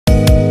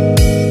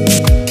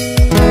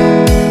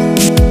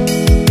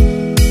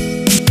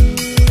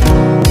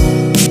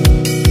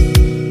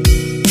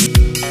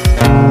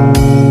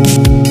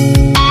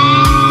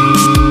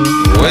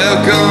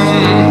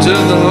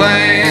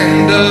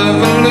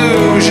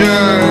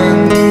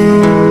delusion.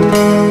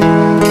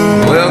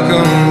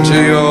 Welcome to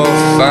your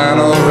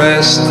final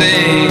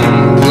resting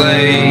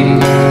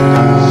place.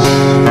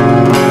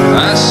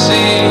 I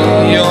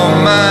see your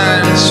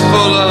mind's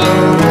full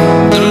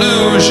of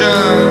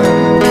delusion.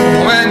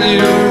 When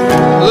you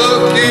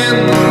look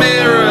in the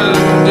mirror,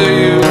 do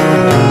you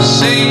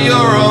see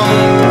your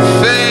own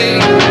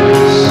face?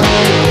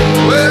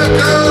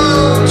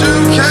 Welcome to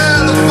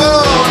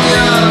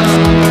California,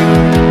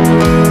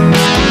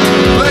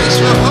 a place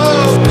for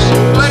hopes, a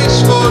place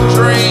for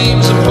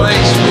dreams, a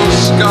place for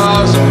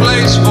scars, a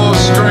place for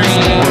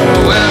screams.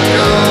 Welcome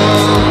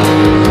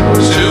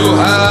to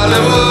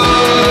Hollywood.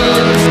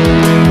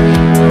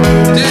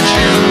 Did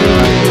you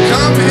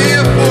come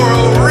here for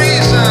a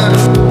reason,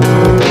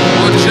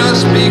 or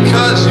just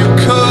because you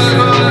could?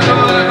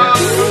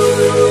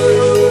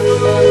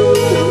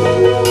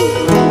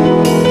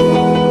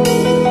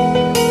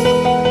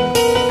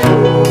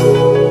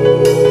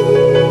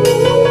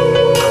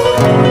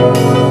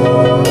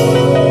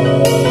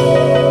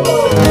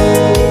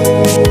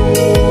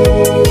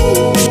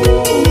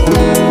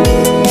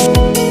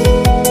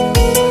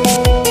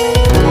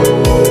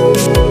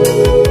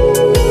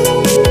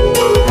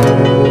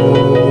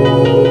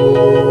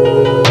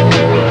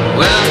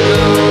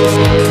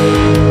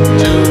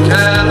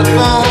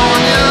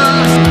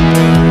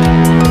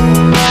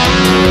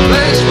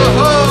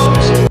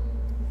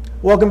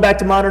 Welcome back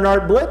to Modern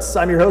Art Blitz.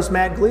 I'm your host,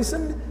 Matt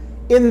Gleason.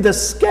 In the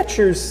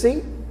sketcher's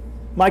seat,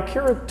 my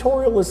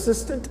curatorial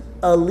assistant,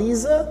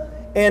 Aliza.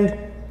 And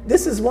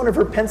this is one of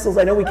her pencils.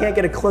 I know we can't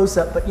get a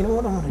close-up, but you know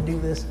what? I'm going to do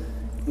this.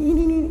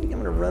 I'm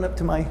going to run up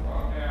to my...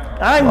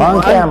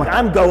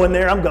 I'm going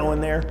there. I'm going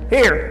there.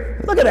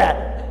 Here, look at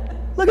that.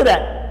 Look at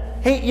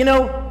that. Hey, you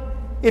know,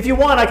 if you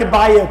want, I could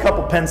buy you a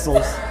couple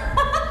pencils.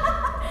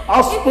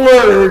 I'll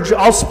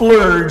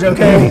splurge,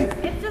 okay?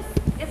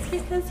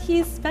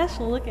 He's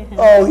special, look at him.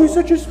 Oh, he's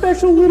such a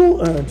special little,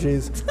 oh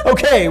jeez.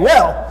 Okay,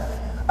 well,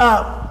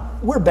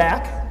 we're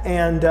back,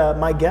 and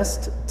my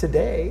guest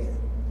today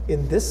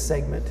in this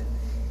segment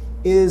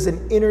is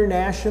an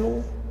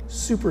international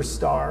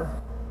superstar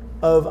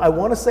of, I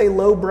want to say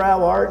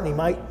lowbrow art, and he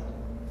might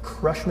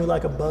crush me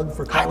like a bug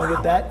for calling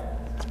it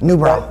that.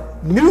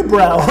 Newbrow.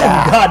 Newbrow,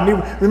 Yeah. Oh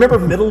God, remember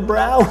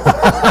middlebrow?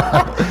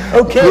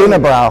 Okay.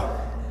 Unibrow.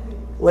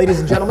 Ladies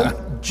and gentlemen,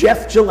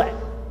 Jeff Gillette.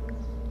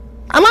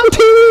 I'm on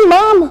TV,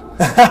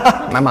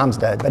 Mom. My mom's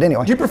dead, but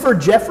anyway. Do you prefer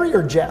Jeffrey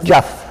or Jeff?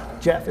 Jeff.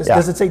 Jeff. Yeah.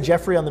 Does it say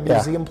Jeffrey on the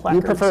museum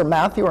placards? You prefer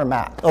Matthew or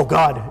Matt? Oh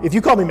God! If you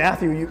call me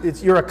Matthew,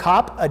 you're a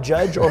cop, a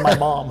judge, or my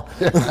mom.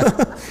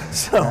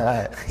 So,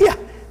 right. Yeah.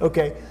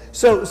 Okay.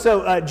 So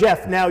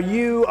Jeff, now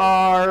you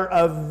are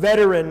a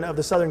veteran of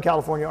the Southern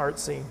California art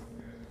scene.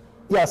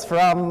 Yes,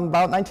 from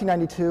about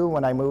 1992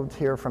 when I moved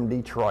here from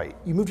Detroit.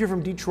 You moved here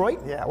from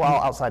Detroit? Yeah, well,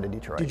 outside of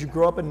Detroit. Did you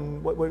grow up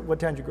in, what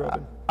town did you grow up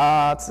in?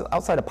 It's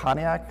outside of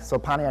Pontiac, so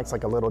Pontiac's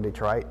like a little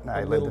Detroit, and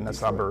I lived in the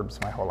suburbs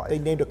my whole life. They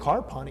named a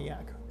car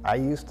Pontiac. I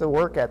used to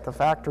work at the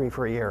factory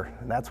for a year,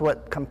 and that's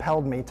what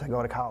compelled me to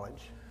go to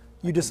college.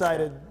 You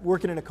decided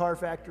working in a car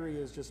factory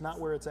is just not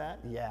where it's at?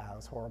 Yeah, it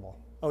was horrible.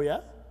 Oh yeah?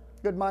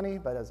 Good money,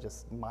 but it was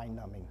just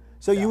mind-numbing.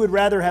 So you would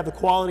rather have the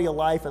quality of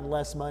life and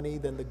less money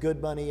than the good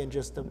money and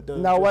just the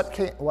No,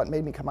 what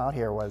made me come out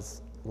here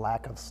was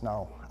lack of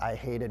snow. I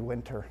hated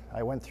winter.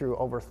 I went through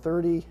over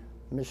 30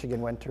 Michigan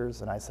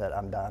winters, and I said,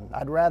 I'm done.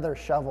 I'd rather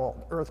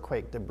shovel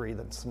earthquake debris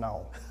than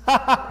snow.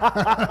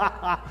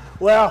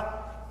 Well,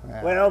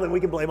 then we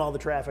can blame all the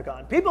traffic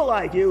on people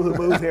like you who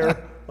move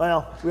here.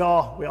 Well, we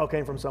all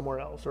came from somewhere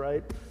else,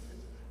 right?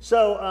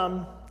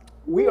 So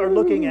we are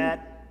looking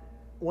at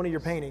one of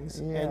your paintings,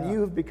 and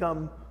you have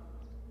become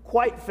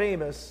quite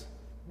famous,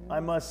 I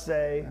must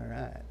say,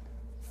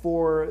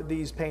 for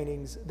these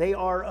paintings. They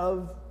are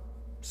of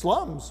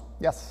slums.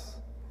 Yes.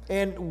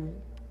 And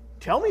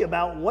tell me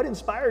about what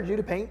inspired you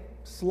to paint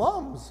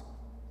slums.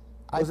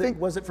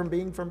 Was it from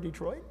being from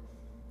Detroit?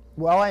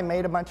 Well, I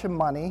made a bunch of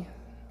money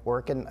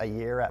working a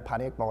year at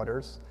Pontiac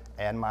Motors,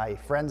 and my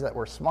friends that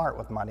were smart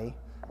with money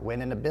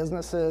went into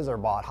businesses or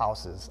bought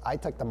houses. I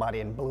took the money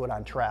and blew it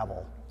on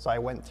travel. So I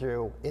went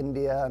through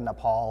India,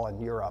 Nepal,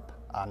 and Europe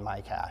on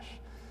my cash.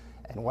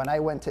 And when I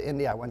went to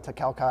India, I went to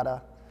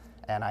Calcutta,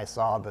 and I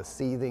saw the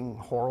seething,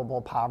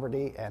 horrible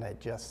poverty, and it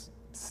just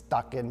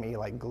stuck in me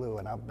like glue.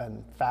 And I've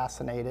been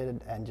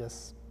fascinated and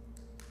just,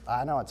 I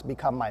don't know, it's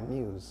become my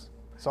muse.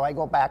 So I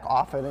go back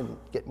often and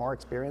get more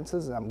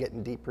experiences, and I'm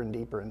getting deeper and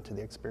deeper into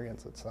the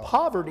experience itself.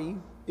 Poverty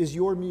is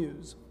your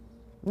muse.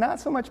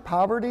 Not so much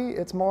poverty,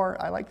 it's more,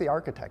 I like the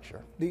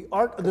architecture. The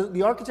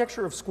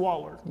architecture of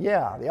squalor.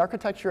 Yeah, the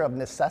architecture of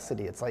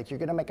necessity. It's like you're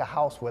gonna make a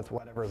house with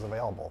whatever is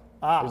available.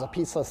 There's a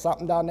piece of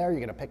something down there, you're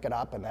gonna pick it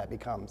up, and that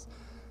becomes,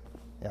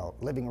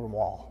 living room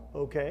wall.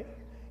 Okay.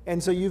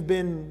 And so you've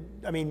been,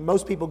 I mean,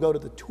 most people go to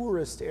the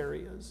tourist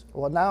areas.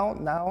 Well,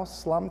 now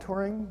slum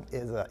touring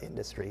is an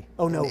industry.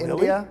 Oh, no, in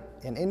really?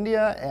 In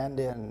India and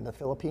in the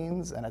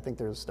Philippines, and I think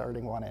there's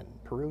starting one in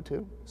Peru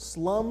too.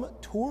 Slum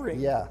touring?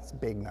 Yeah, it's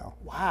big now.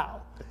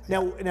 Wow.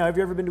 Now, have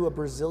you ever been to a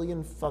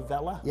Brazilian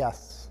favela?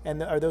 Yes.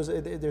 And are those,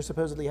 they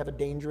supposedly have a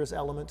dangerous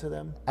element to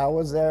them? I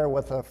was there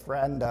with a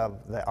friend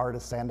of the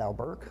artist Sandow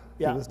Burke.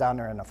 Yeah. He was down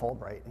there in a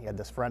Fulbright. He had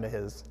this friend of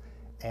his,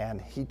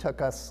 and he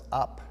took us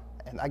up.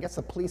 And I guess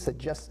the police had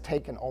just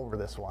taken over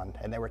this one,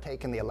 and they were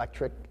taking the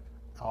electric,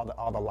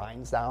 all the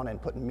lines down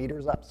and putting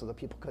meters up so that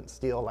people couldn't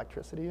steal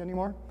electricity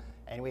anymore.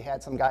 And we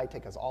had some guy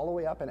take us all the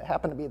way up, and it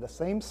happened to be the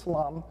same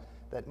slum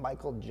that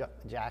Michael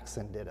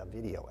Jackson did a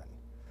video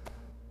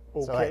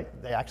in. Okay. So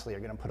they actually are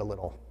going to put a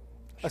little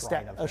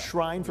shrine of A him.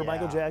 shrine for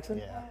Michael Jackson?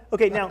 Yeah.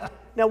 Okay, now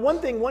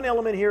one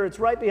element here, it's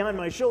right behind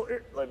my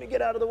shoulder. Let me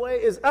get out of the way.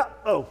 Is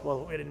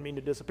well, I didn't mean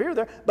to disappear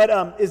there.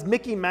 But is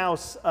Mickey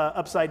Mouse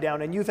upside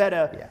down? And you've had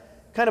a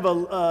kind of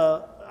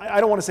a I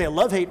don't want to say a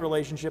love-hate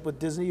relationship with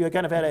Disney. You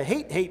kind of had a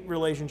hate-hate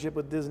relationship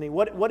with Disney.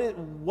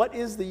 What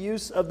is the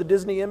use of the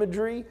Disney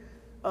imagery?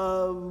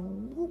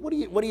 What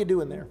are you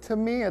doing there? To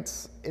me,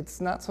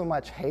 it's not so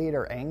much hate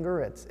or anger.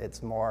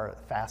 It's more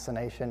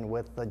fascination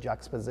with the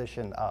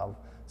juxtaposition of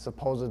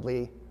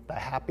supposedly the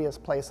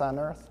happiest place on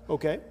earth.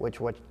 Okay. Which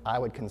I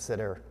would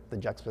consider the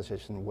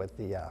juxtaposition with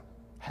the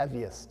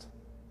heaviest,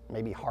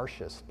 maybe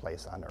harshest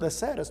place on earth. The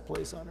saddest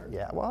place on earth.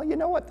 Yeah. Well, you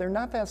know what? They're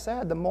not that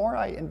sad. The more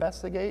I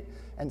investigate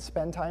and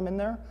spend time in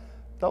there,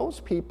 those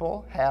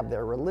people have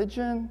their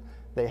religion.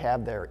 They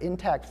have their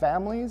intact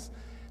families.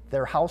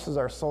 Their houses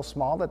are so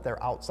small that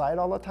they're outside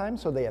all the time,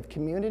 so they have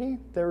community.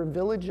 Their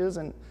villages,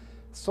 and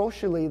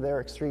socially, they're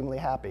extremely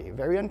happy.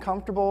 Very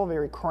uncomfortable,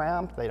 very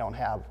cramped. They don't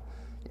have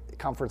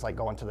comforts like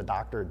going to the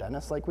doctor or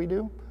dentist like we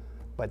do,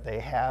 but they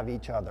have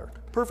each other.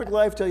 Perfect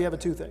life till you have a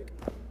toothache.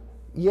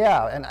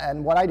 Yeah,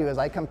 and what I do is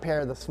I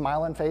compare the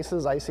smiling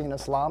faces I see in the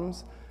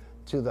slums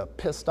to the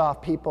pissed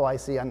off people I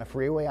see on the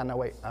freeway on the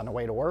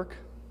way to work,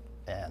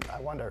 and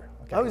I wonder.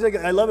 Okay.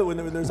 I love it when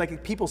there's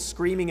like people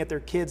screaming at their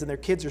kids, and their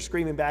kids are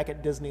screaming back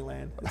at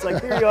Disneyland. It's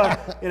like, here you are,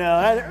 you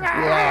know.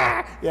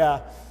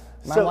 Yeah.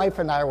 My wife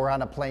and I were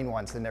on a plane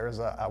once, and there was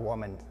a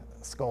woman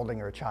scolding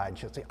her child.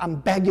 She'll say, "I'm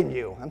begging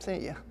you." I'm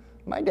saying, "Yeah,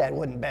 my dad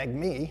wouldn't beg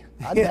me.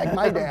 I'd beg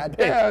my dad."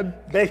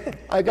 Dad,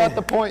 I got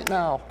the point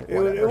now.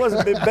 It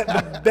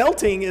wasn't.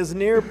 Belting is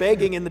near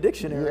begging in the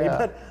dictionary.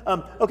 Yeah.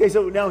 But okay,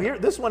 so now here,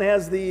 this one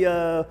has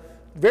the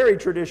very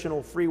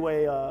traditional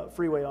freeway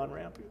on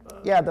ramp.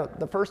 Yeah,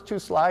 the first two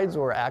slides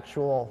were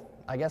actual.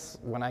 I guess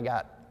when I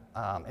got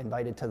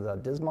invited to the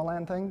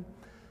DISMALAND thing,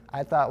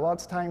 I thought, well,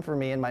 it's time for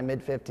me in my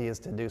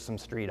mid-50s to do some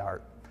street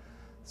art.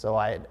 So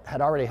I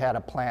had already had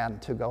a plan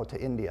to go to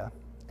India,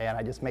 and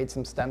I just made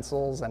some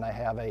stencils, and I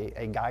have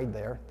a guide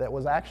there that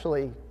was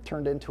actually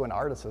turned into an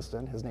art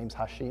assistant. His name's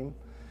Hashim,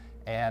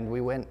 and we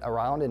went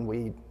around and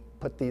we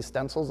put these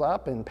stencils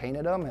up and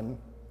painted them, and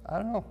I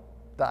don't know.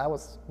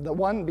 The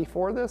one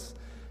before this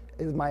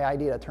is my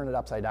idea to turn it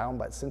upside down,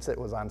 but since it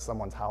was on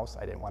someone's house,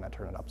 I didn't want to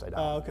turn it upside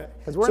down. Okay.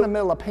 Because we're in the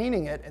middle of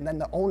painting it, and then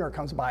the owner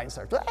comes by and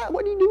starts,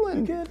 what are you doing?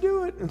 You can't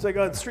do it. It's like,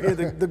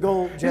 the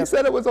goal, Jeff. He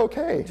said it was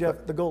okay.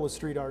 Jeff, the goal of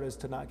street art is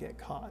to not get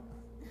caught.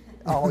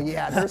 Oh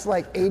yeah, there's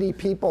like 80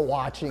 people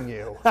watching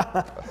you.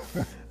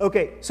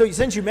 Okay, so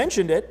since you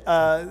mentioned it,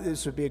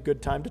 this would be a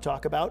good time to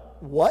talk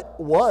about what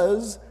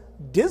was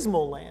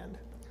DISMALAND.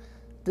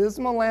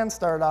 DISMALAND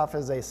started off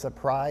as a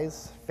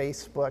surprise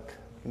Facebook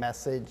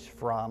message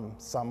from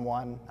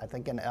someone, I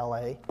think in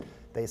LA.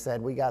 They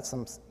said, we got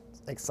some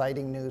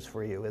exciting news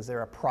for you. Is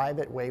there a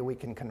private way we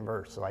can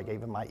converse? So I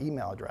gave them my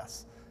email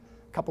address.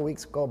 A couple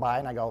weeks go by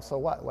and I go, so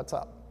what? What's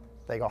up?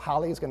 They go,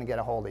 Holly's going to get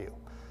a hold of you.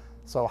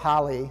 So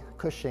Holly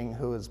Cushing,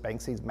 who is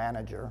Banksy's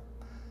manager,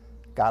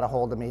 got a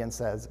hold of me and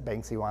says,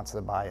 Banksy wants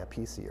to buy a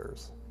piece of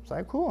yours. So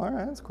I go, cool, all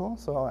right, that's cool.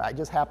 So I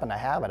just happened to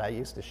have it. I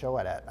used to show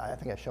it I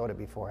think I showed it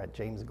before at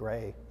James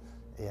Gray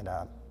in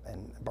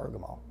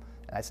Bergamo.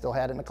 And I still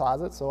had it in the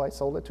closet, so I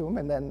sold it to him.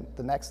 And then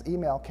the next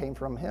email came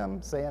from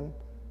him saying,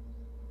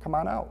 come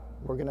on out.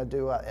 We're going to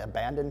do an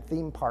abandoned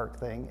theme park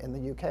thing in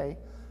the UK.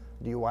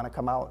 Do you want to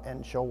come out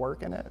and show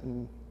work in it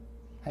and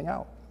hang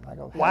out? I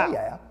go, hell wow.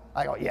 Yeah.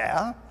 I go,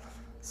 yeah.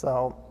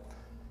 So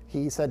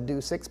he said, do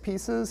 6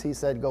 pieces. He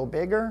said, go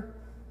bigger.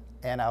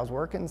 And I was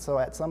working. So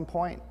at some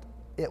point,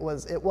 it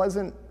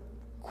wasn't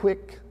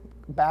quick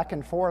back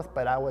and forth,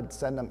 but I would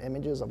send him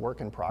images of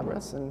work in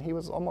progress. And he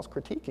was almost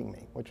critiquing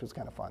me, which was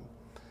kind of fun.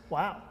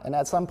 Wow. And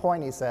at some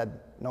point he said,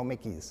 no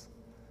Mickeys.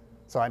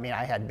 So I mean,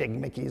 I had big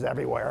Mickeys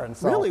everywhere. And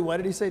so really? Why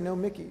did he say no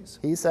Mickeys?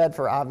 He said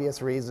for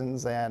obvious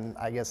reasons, and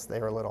I guess they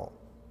were a little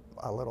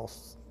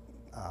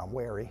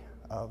wary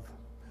of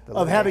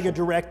the having a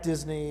direct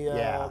Disney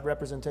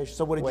representation.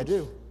 So what did you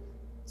do?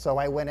 So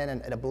I went in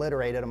and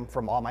obliterated them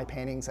from all my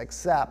paintings,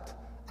 except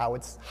I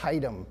would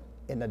hide them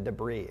in the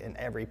debris in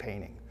every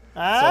painting.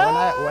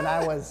 Ah! So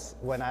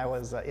when I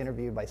was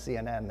interviewed by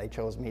CNN, they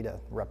chose me to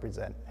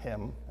represent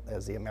him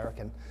as the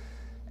American,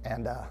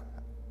 and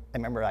I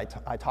remember I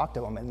talked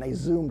to them, and they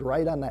zoomed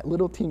right on that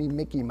little teeny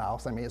Mickey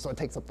Mouse. I mean, so it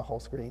takes up the whole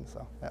screen.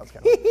 So that was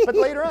kind of. But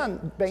later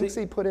on,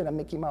 Banksy put in a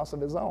Mickey Mouse of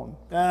his own.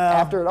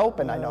 After it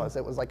opened, I noticed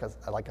it was like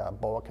a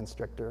boa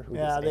constrictor. Who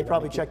Yeah, just they ate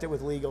probably Mickey. checked it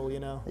with legal, you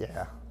know.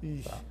 Yeah.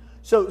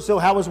 So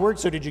how was work?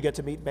 So did you get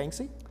to meet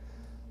Banksy?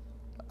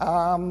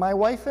 My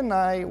wife and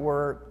I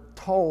were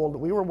told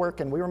we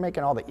were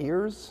making all the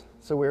ears,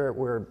 so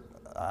we're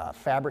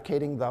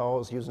fabricating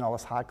those, using all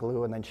this hot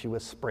glue, and then she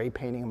was spray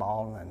painting them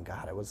all. And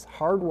God, it was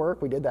hard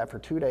work. We did that for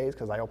 2 days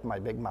because I opened my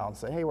big mouth and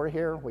said, "Hey, we're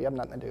here. We have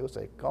nothing to do."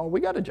 Say, "Oh, we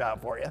got a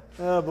job for you."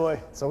 Oh boy.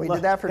 So we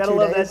did that for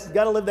 2 days.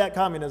 Gotta live that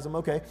communism.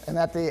 Okay. And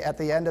at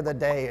the end of the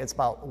day, it's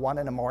about 1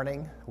 in the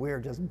morning. We were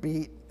just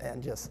beat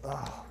and just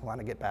want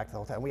to get back to the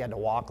hotel. We had to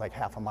walk like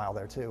half a mile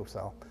there too.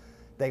 So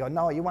they go,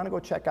 "No, you want to go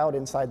check out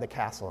inside the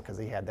castle," because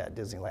he had that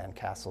Disneyland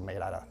castle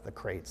made out of the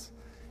crates.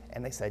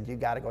 And they said, "You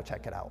got to go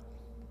check it out."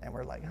 And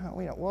we're like, "Oh,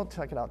 we'll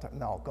check it out."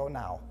 No, go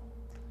now,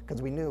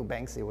 because we knew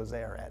Banksy was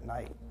there at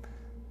night,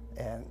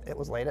 and it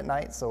was late at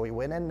night. So we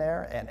went in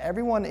there, and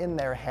everyone in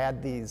there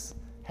had these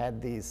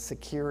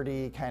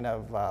security kind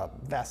of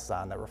vests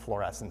on that were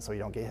fluorescent, so you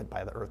don't get hit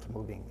by the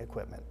earth-moving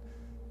equipment.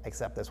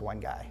 Except this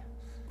one guy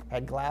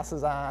had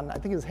glasses on. I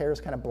think his hair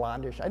is kind of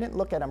blondish. I didn't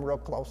look at him real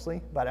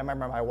closely, but I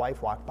remember my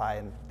wife walked by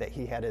and that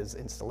he had his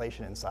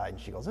installation inside,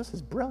 and she goes, "This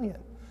is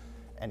brilliant,"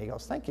 and he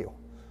goes, "Thank you."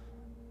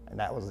 And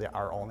that was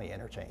our only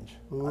interchange.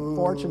 Ooh.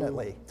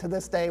 Unfortunately, to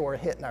this day, we're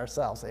hitting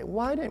ourselves. Say,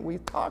 why didn't we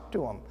talk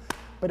to him?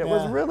 But it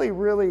was really,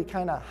 really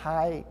kind of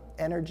high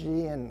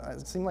energy, and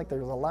it seemed like there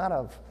was a lot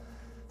of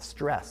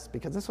stress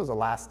because this was the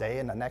last day,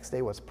 and the next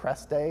day was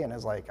press day, and it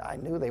was like I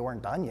knew they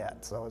weren't done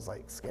yet, so it was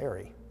like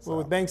scary. Well,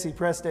 with Banksy,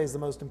 press day is the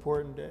most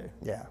important day.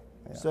 Yeah.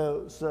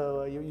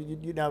 So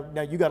you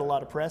now you got a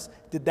lot of press.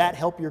 Did that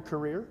help your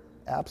career?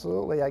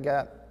 Absolutely. I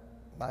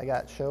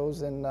got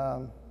shows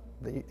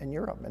in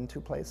Europe in 2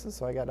 places.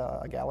 So I got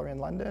a gallery in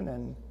London,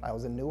 and I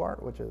was in New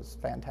Art, which is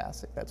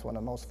fantastic. That's one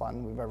of the most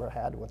fun we've ever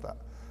had with an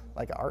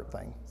art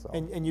thing. So.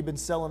 And you've been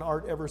selling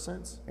art ever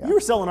since? Yeah. You were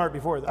selling art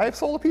before that. I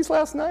sold a piece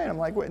last night. I'm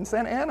like, what, in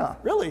Santa Ana.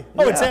 Really?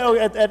 Yeah. Oh,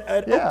 at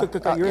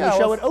Oka. You're in the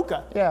show at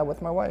Oka. Yeah,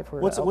 with my wife.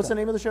 What's the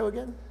name of the show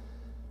again?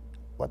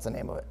 What's the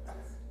name of it?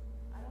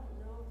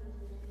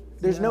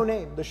 There's no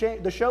name.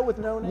 The show with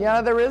no name.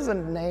 Yeah, there is a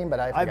name, but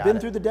I forgot I've been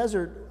through the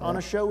desert on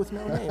a show with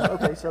no name.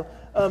 Okay, so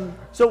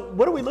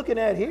what are we looking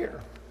at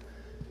here?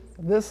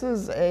 This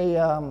is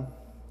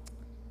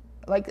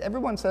like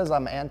everyone says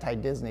I'm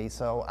anti-Disney,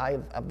 so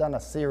I've done a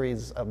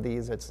series of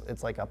these.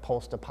 It's like a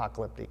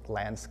post-apocalyptic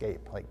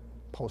landscape, like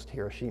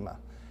post-Hiroshima.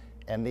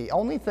 And the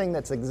only thing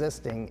that's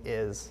existing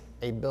is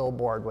a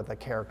billboard with a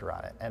character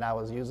on it. And I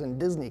was using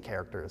Disney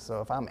characters.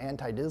 So if I'm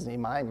anti-Disney,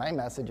 my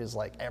message is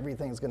like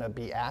everything's gonna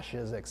be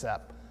ashes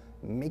except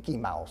Mickey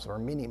Mouse or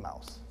Minnie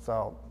Mouse.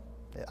 So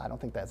I don't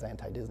think that's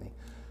anti-Disney.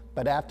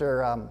 But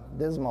after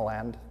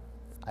DISMALAND,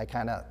 I've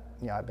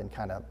been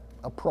kind of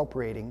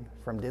appropriating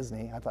from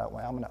Disney. I thought,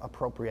 well, I'm gonna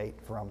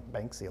appropriate from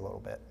Banksy a little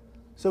bit.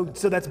 So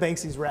that's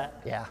Banksy's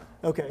rat? Yeah.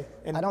 Okay.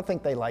 And I don't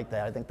think they like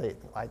that.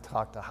 I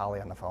talked to Holly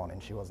on the phone,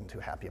 and she wasn't too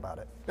happy about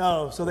it.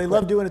 Oh, so they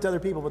love doing it to other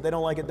people, but they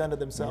don't like it done to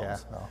themselves. Yeah,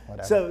 well,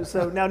 whatever.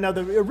 So now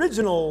the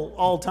original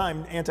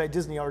all-time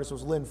anti-Disney artist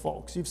was Lynn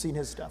Folks. You've seen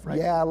his stuff, right?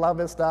 Yeah, I love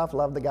his stuff.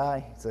 Love the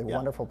guy. He's a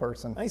wonderful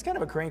person. He's kind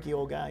of a cranky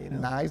old guy, you know.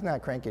 Nah, he's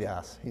not cranky to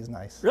us. He's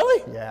nice.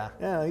 Really? Yeah.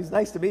 Yeah, he's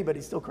nice to me, but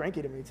he's still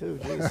cranky to me too.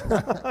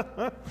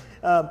 Jeez.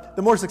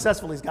 The more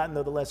successful he's gotten,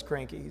 though, the less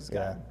cranky he's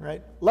gotten.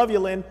 Right? Love you,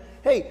 Lynn.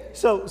 Hey,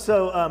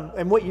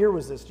 and what year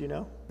was this? Do you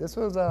know? This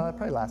was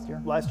probably last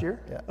year. Last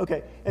year? Yeah.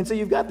 Okay. And so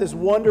you've got this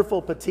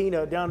wonderful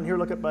patina down here.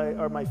 Look at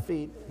my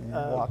feet.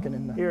 Walking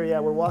in the... Here, yeah,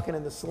 we're walking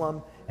in the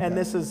slum. And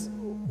this is,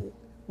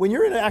 when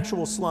you're in an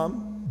actual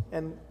slum,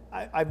 and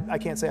I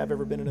can't say I've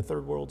ever been in a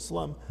third world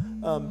slum,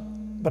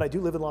 but I do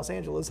live in Los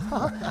Angeles.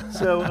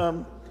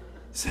 So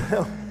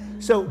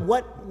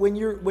when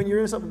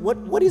you're in something,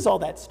 what is all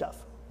that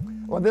stuff?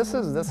 Well, this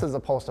is a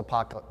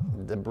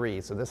post-apocalyptic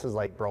debris. So this is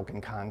like broken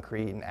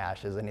concrete and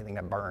ashes, anything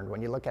that burned.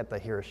 When you look at the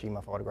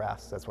Hiroshima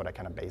photographs, that's what I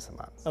kind of base them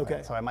on. Okay.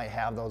 Right? So I might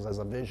have those as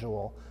a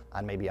visual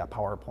on maybe a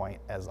PowerPoint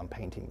as I'm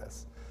painting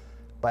this.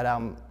 But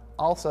I'm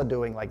also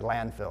doing like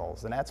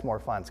landfills, and that's more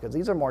fun because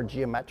these are more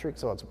geometric,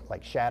 so it's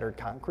like shattered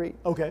concrete.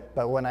 Okay.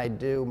 But when I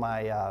do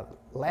my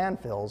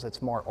landfills,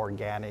 it's more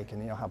organic,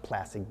 and you know how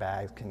plastic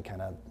bags can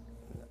kind of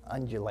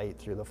undulate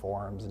through the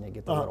forms, and you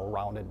get the little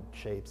rounded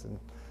shapes. And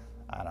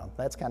I don't know,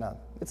 that's kind of,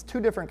 it's 2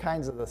 different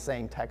kinds of the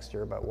same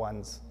texture, but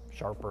one's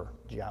sharper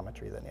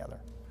geometry than the other.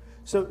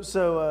 So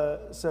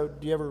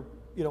do you ever,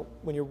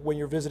 when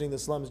you're visiting the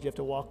slums, do you have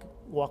to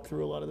walk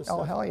through a lot of this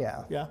stuff? Oh, hell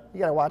yeah. Yeah? You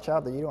gotta watch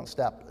out that you don't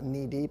step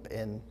knee deep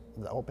in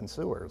the open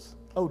sewers.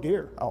 Oh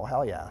dear. Oh,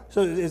 hell yeah.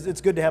 So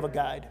it's good to have a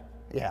guide.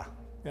 Yeah.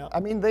 Yeah.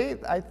 I mean,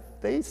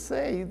 they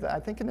say,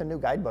 I think in the new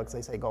guidebooks,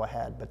 they say go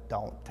ahead, but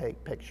don't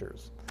take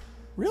pictures.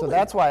 Really? So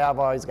that's why I've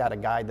always got a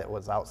guide that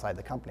was outside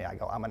the company. I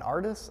go, I'm an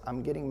artist,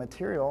 I'm getting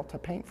material to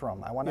paint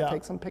from. I want to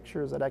take some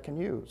pictures that I can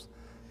use.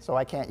 So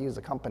I can't use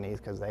the companies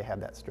because they have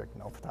that strict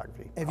no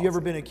photography Have you ever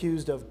been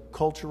accused of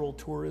cultural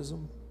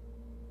tourism?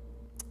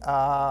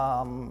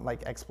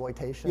 Like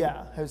exploitation.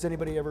 Yeah. Has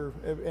anybody ever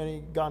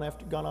gone off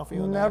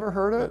you on that? Never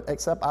heard it,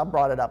 except I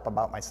brought it up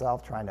about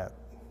myself, trying to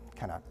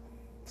kind of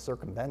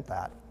circumvent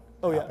that.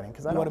 Oh yeah.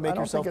 Because You want to make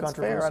yourself think it's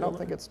fair. I controversial? don't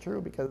think it's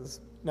true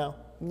because No.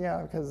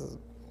 yeah, because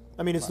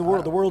I mean, it's the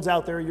world. The world's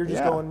out there. You're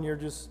just Yeah. going. You're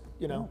just,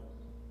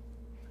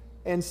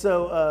 And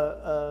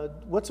so,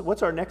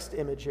 what's our next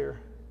image here?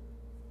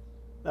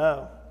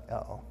 Oh.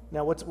 uh-oh.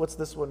 Now, what's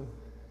this one?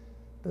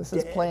 This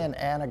is playing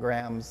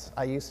anagrams.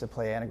 I used to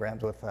play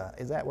anagrams with.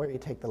 Is that where you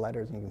take the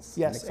letters and you can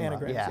Yes, mix them up?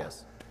 anagrams. Yeah.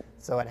 Yes.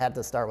 So it had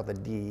to start with a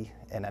D,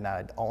 and then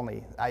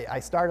I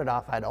started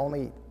off, I'd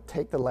only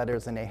take the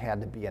letters and they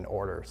had to be in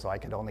order, so I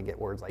could only get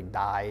words like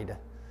died,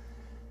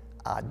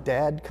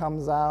 dead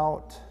comes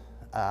out.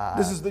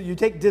 This is you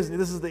take Disney.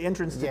 This is the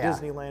entrance to Yeah.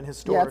 Disneyland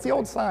historically. Yeah, it's the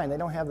old sign. They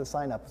don't have the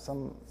sign up.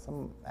 Some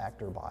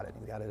actor bought it.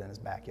 He's got it in his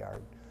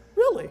backyard.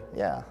 Really?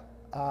 Yeah.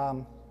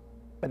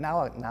 But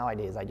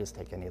nowadays I just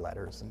take any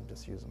letters and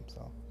just use them.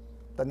 So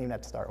doesn't even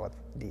have to start with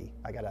D.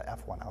 I got an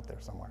F1 out there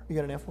somewhere. You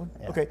got an F1?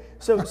 Yeah. Okay.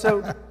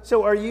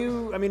 So are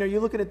you? I mean, are you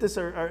looking at this?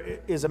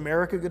 Is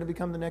America going to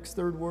become the next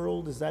third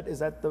world? Is that the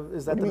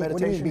meditation? What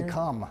do you mean here?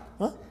 become?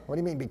 Huh? What do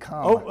you mean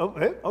become?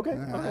 Okay. Okay.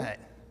 All right.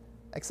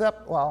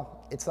 Except,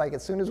 well, it's like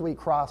as soon as we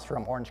cross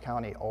from Orange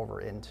County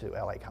over into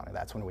LA County,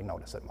 that's when we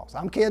notice it most.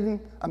 I'm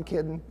kidding.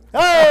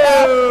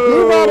 Oh!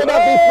 You brought it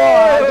up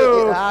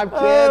before. I'm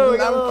Oh,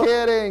 kidding. I'm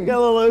kidding. Got a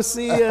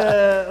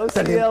little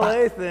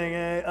OCLA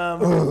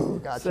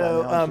thing.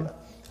 Gotcha.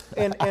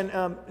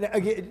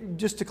 Again,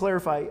 just to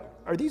clarify,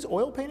 are these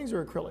oil paintings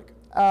or acrylic?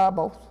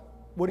 Both.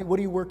 What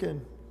do you work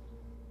in?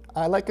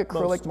 I like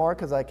acrylic Most. more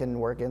because I can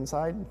work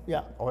inside.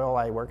 Yeah. Oil,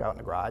 I work out in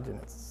the garage and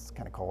it's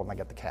kind of cold, and I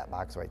got the cat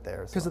box right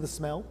there. Because So. of the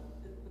smell?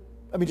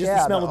 I mean, just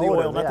the smell of the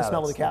odor, oil, not the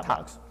smell of the that's cat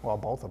box. Well,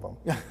 both of them.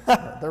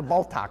 They're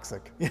both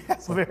toxic. Yeah,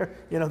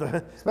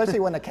 Especially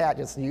when the cat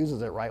just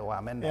uses it right while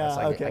I'm in there. Yeah,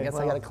 So okay, I guess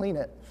I got to clean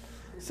it.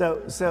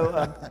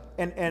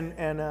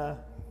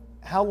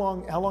 How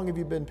long have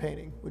you been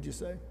painting, would you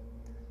say?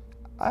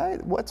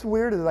 What's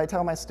weird is I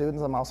tell my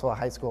students, I'm also a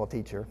high school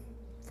teacher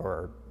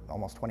for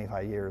almost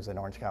 25 years in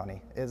Orange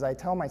County, is I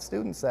tell my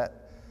students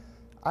that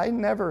I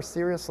never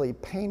seriously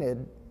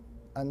painted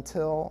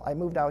until I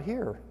moved out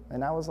here.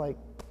 And I was like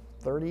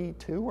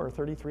 32 or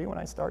 33 when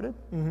I started.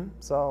 Mm-hmm.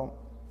 So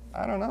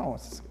I don't know.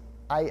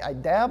 I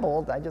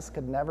dabbled, I just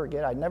could never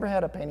I never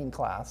had a painting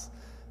class,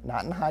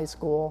 not in high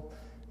school,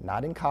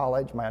 not in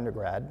college, my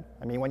undergrad.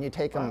 I mean, when you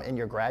take them in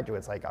your graduate,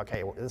 it's like,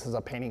 okay, well, this is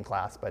a painting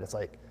class, but it's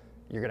like,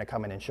 you're gonna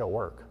come in and show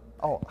work.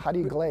 Oh, how do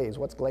you glaze?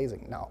 What's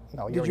glazing? No.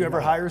 Did you ever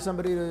hire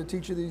somebody to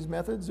teach you these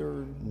methods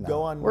or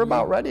go on? We're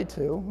about ready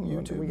to.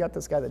 YouTube? We got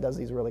this guy that does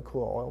these really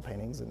cool oil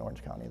paintings in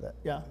Orange County that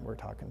Yeah. we're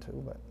talking to,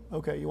 but.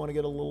 Okay, you want to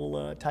get a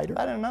little tighter?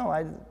 I don't know.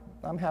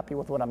 I'm happy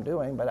with what I'm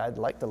doing, but I'd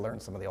like to learn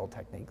some of the old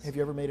techniques. Have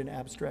you ever made an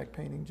abstract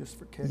painting just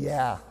for kicks?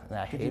 Yeah, and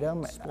I hate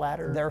them.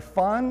 Splatter. They're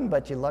fun,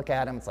 but you look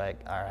at them, it's like,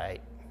 all right.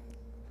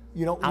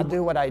 I'll You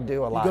do what I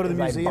do a lot. go to the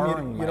 'cause I museum.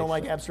 burn You my don't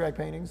like shit. abstract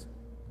paintings?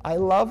 I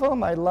love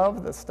them. I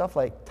love the stuff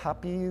like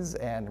Tappies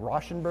and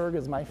Rauschenberg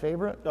is my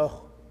favorite,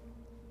 Oh,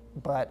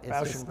 but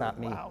it's just Rauschenberg, not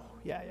me. Wow.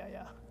 Yeah.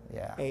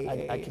 Yeah,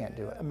 I can't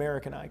do it.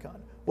 American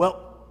icon.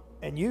 Well,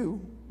 and you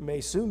may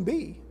soon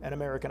be an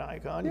American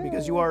icon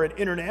because you are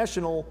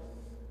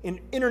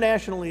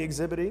internationally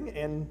exhibiting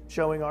and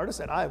showing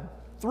artists, and I'm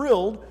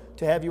thrilled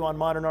to have you on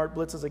Modern Art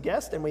Blitz as a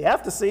guest, and we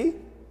have to see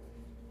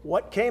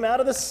what came out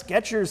of the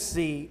Skechers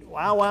seat.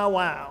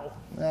 Wow.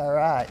 All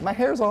right, my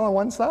hair's all on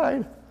one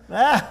side. All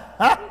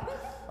Well,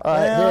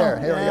 right,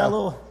 here we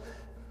go.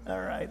 All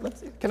right,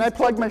 let's see. Can I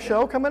plug my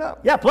show coming up?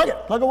 Yeah, plug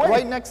away.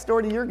 Right next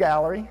door to your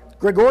gallery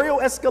Gregorio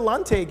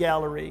Escalante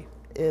Gallery.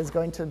 is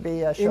going to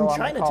be a show In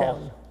I'm gonna call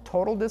Chinatown.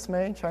 Total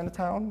Dismay,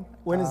 Chinatown.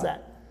 When is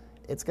that?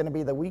 It's going to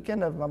be the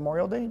weekend of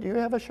Memorial Day. Do you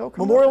have a show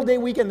coming Memorial up? Day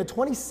weekend, the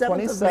 27th of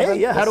 27th, May.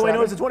 Yeah, how do I know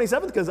the it's the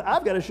 27th? Because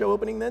I've got a show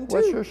opening then too.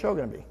 What's your show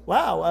going to be?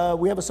 Wow,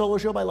 we have a solo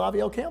show by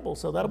Lavielle Campbell,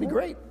 so that'll be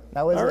great.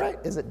 Now, All right.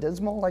 is it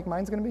dismal like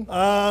mine's going to be?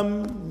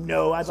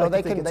 No, I'd So like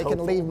they to think can it's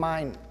hopeful. leave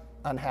mine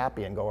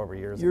unhappy and go over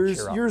yours. and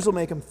cheer up. Yours will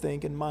make them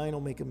think, and mine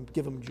will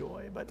give them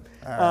joy. But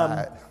All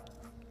right.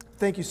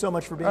 thank you so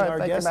much for being All right, our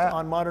thank you, guest Matt.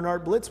 on Modern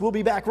Art Blitz. We'll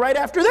be back right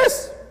after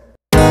this.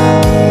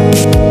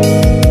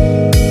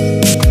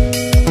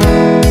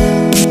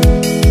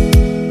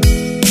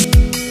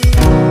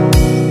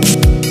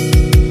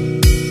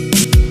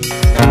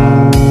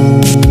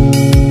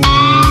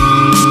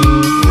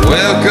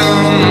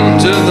 Welcome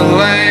to the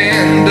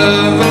land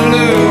of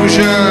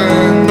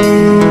illusion.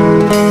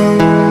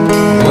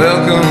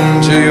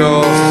 Welcome to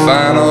your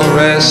final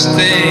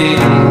resting